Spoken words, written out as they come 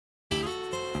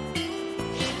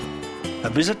A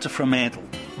visit to Fremantle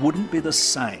wouldn't be the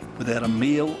same without a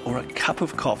meal or a cup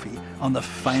of coffee on the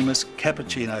famous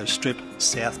Cappuccino strip,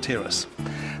 South Terrace.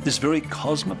 This very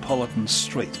cosmopolitan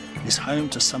street is home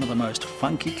to some of the most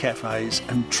funky cafes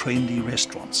and trendy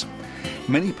restaurants.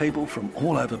 Many people from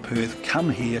all over Perth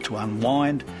come here to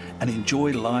unwind and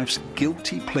enjoy life's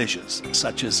guilty pleasures,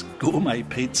 such as gourmet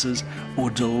pizzas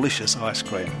or delicious ice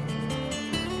cream.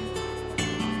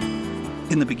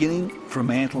 In the beginning,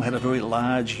 Fremantle had a very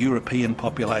large European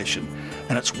population,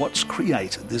 and it's what's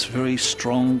created this very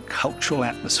strong cultural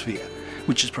atmosphere,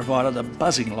 which has provided a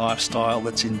buzzing lifestyle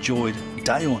that's enjoyed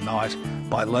day or night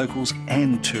by locals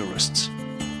and tourists.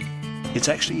 It's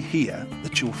actually here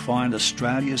that you'll find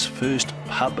Australia's first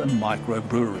pub and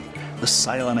microbrewery, the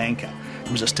Sail and Anchor.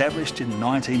 It was established in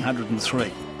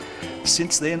 1903.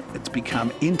 Since then, it's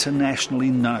become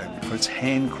internationally known for its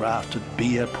handcrafted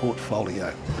beer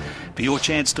portfolio. For your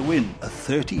chance to win a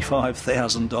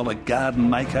 $35,000 garden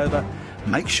makeover,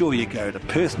 make sure you go to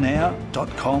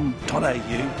perthnow.com.au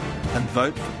and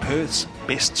vote for Perth's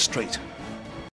best street.